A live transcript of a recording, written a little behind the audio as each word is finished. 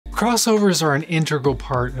Crossovers are an integral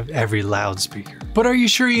part of every loudspeaker, but are you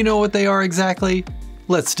sure you know what they are exactly?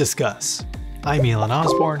 Let's discuss. I'm Elon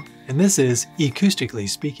Osborne, and this is eCoustically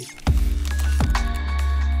Speaking.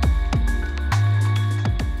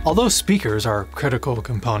 Although speakers are critical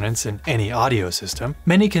components in any audio system,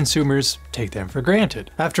 many consumers take them for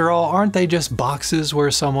granted. After all, aren't they just boxes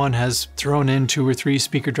where someone has thrown in 2 or 3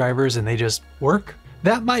 speaker drivers and they just work?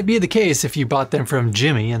 That might be the case if you bought them from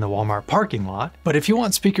Jimmy in the Walmart parking lot, but if you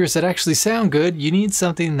want speakers that actually sound good, you need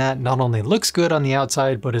something that not only looks good on the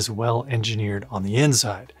outside, but is well engineered on the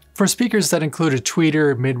inside. For speakers that include a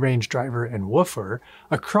tweeter, mid-range driver, and woofer,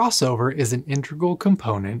 a crossover is an integral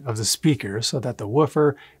component of the speaker so that the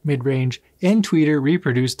woofer, mid-range, and tweeter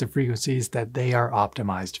reproduce the frequencies that they are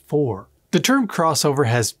optimized for. The term crossover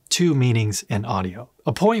has 2 meanings in audio: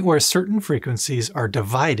 a point where certain frequencies are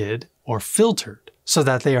divided or filtered, so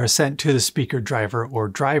that they are sent to the speaker driver or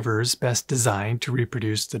drivers best designed to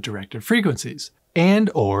reproduce the directed frequencies, and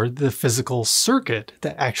or the physical circuit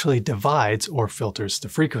that actually divides or filters the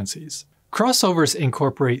frequencies. Crossovers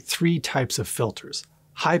incorporate 3 types of filters: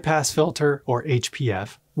 high-pass filter, or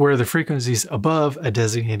HPF, where the frequencies above a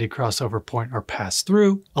designated crossover point are passed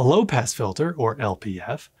through; a low-pass filter, or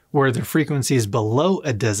LPF, where the frequencies below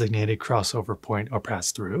a designated crossover point are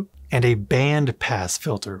passed through; and a band-pass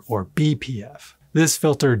filter, or BPF. This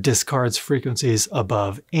filter discards frequencies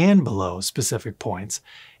above and below specific points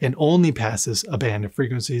and only passes a band of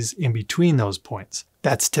frequencies in between those points.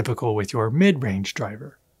 That's typical with your mid-range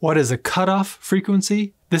driver. What is a cutoff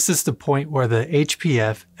frequency? This is the point where the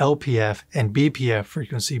HPF, LPF, and BPF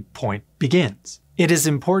frequency point begins. It is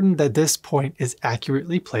important that this point is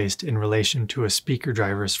accurately placed in relation to a speaker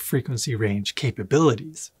driver's frequency range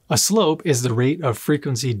capabilities. A slope is the rate of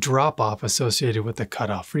frequency drop-off associated with the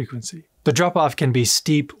cutoff frequency. The drop-off can be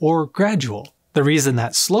steep or gradual. The reason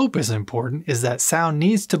that slope is important is that sound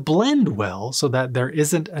needs to blend well so that there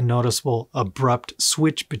isn't a noticeable abrupt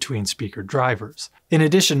switch between speaker drivers. In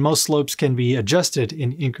addition, most slopes can be adjusted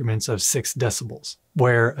in increments of 6 decibels,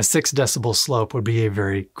 where a 6 decibel slope would be a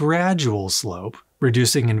very gradual slope,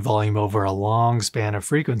 reducing in volume over a long span of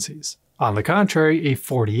frequencies. On the contrary, a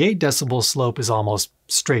 48 decibel slope is almost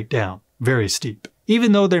straight down, very steep.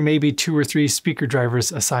 Even though there may be 2 or 3 speaker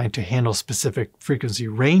drivers assigned to handle specific frequency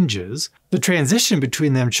ranges, the transition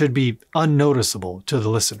between them should be unnoticeable to the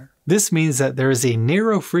listener. This means that there is a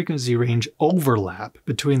narrow frequency range overlap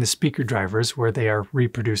between the speaker drivers where they are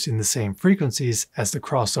reproducing the same frequencies as the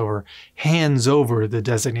crossover hands over the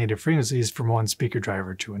designated frequencies from one speaker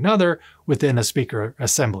driver to another within a speaker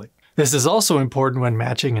assembly. This is also important when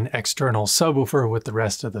matching an external subwoofer with the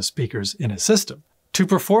rest of the speakers in a system. To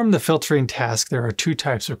perform the filtering task, there are 2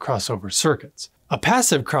 types of crossover circuits. A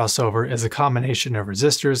passive crossover is a combination of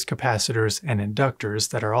resistors, capacitors, and inductors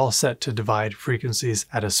that are all set to divide frequencies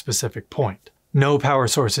at a specific point. No power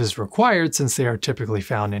source is required since they are typically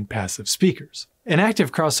found in passive speakers. An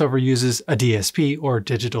active crossover uses a DSP, or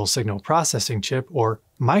digital signal processing chip, or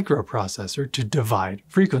microprocessor to divide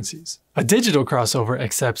frequencies. A digital crossover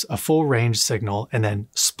accepts a full range signal and then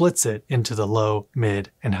splits it into the low, mid,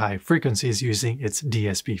 and high frequencies using its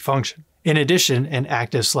DSP function. In addition, an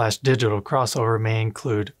active/digital crossover may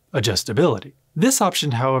include adjustability. This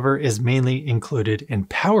option, however, is mainly included in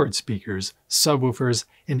powered speakers, subwoofers,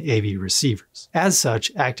 and AV receivers. As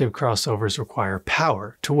such, active crossovers require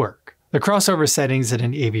power to work. The crossover settings in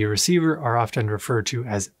an AV receiver are often referred to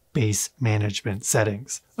as base management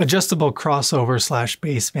settings. Adjustable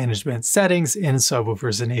crossover/base management settings in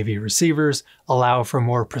subwoofers and AV receivers allow for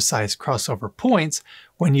more precise crossover points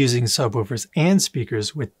when using subwoofers and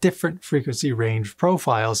speakers with different frequency range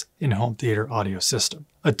profiles in home theater audio system.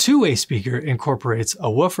 A 2-way speaker incorporates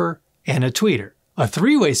a woofer and a tweeter. A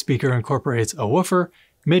 3-way speaker incorporates a woofer,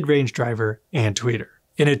 mid-range driver, and tweeter.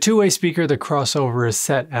 In a 2-way speaker, the crossover is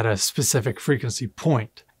set at a specific frequency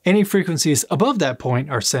point. Any frequencies above that point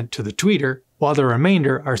are sent to the tweeter, while the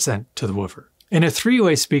remainder are sent to the woofer. In a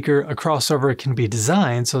 3-way speaker, a crossover can be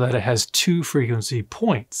designed so that it has 2 frequency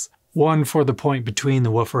points, one for the point between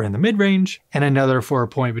the woofer and the mid-range, and another for a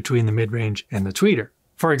point between the mid-range and the tweeter.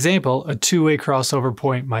 For example, a 2-way crossover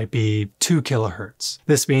point might be 2 kHz.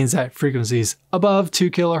 This means that frequencies above 2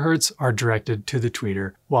 kHz are directed to the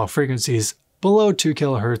tweeter, while frequencies below 2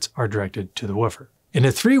 kHz are directed to the woofer. In a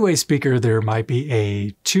 3-way speaker, there might be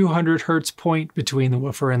a 200 Hz point between the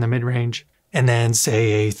woofer and the mid-range, and then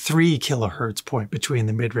say a 3 kHz point between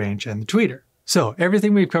the mid-range and the tweeter. So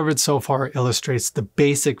everything we've covered so far illustrates the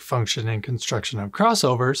basic function and construction of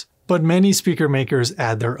crossovers, but many speaker makers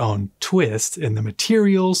add their own twists in the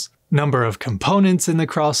materials, number of components in the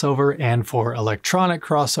crossover, and for electronic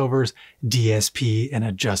crossovers, DSP and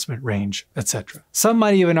adjustment range, etc. Some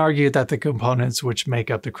might even argue that the components which make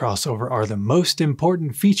up the crossover are the most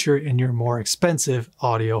important feature in your more expensive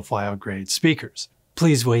audiophile grade speakers.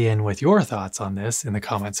 Please weigh in with your thoughts on this in the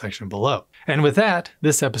comment section below. And with that,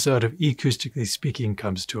 this episode of Ecoustically Speaking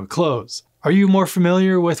comes to a close. Are you more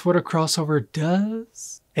familiar with what a crossover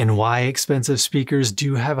does? And why expensive speakers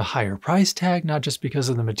do have a higher price tag, not just because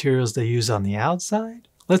of the materials they use on the outside?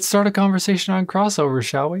 Let's start a conversation on crossovers,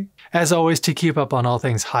 shall we? As always, to keep up on all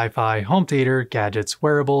things hi-fi, home theater, gadgets,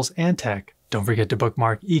 wearables, and tech, don't forget to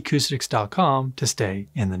bookmark ecoustics.com to stay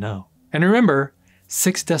in the know. And remember,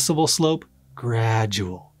 6 decibel slope,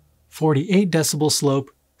 gradual. 48 decibel slope,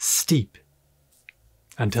 steep.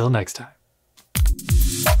 Until next time.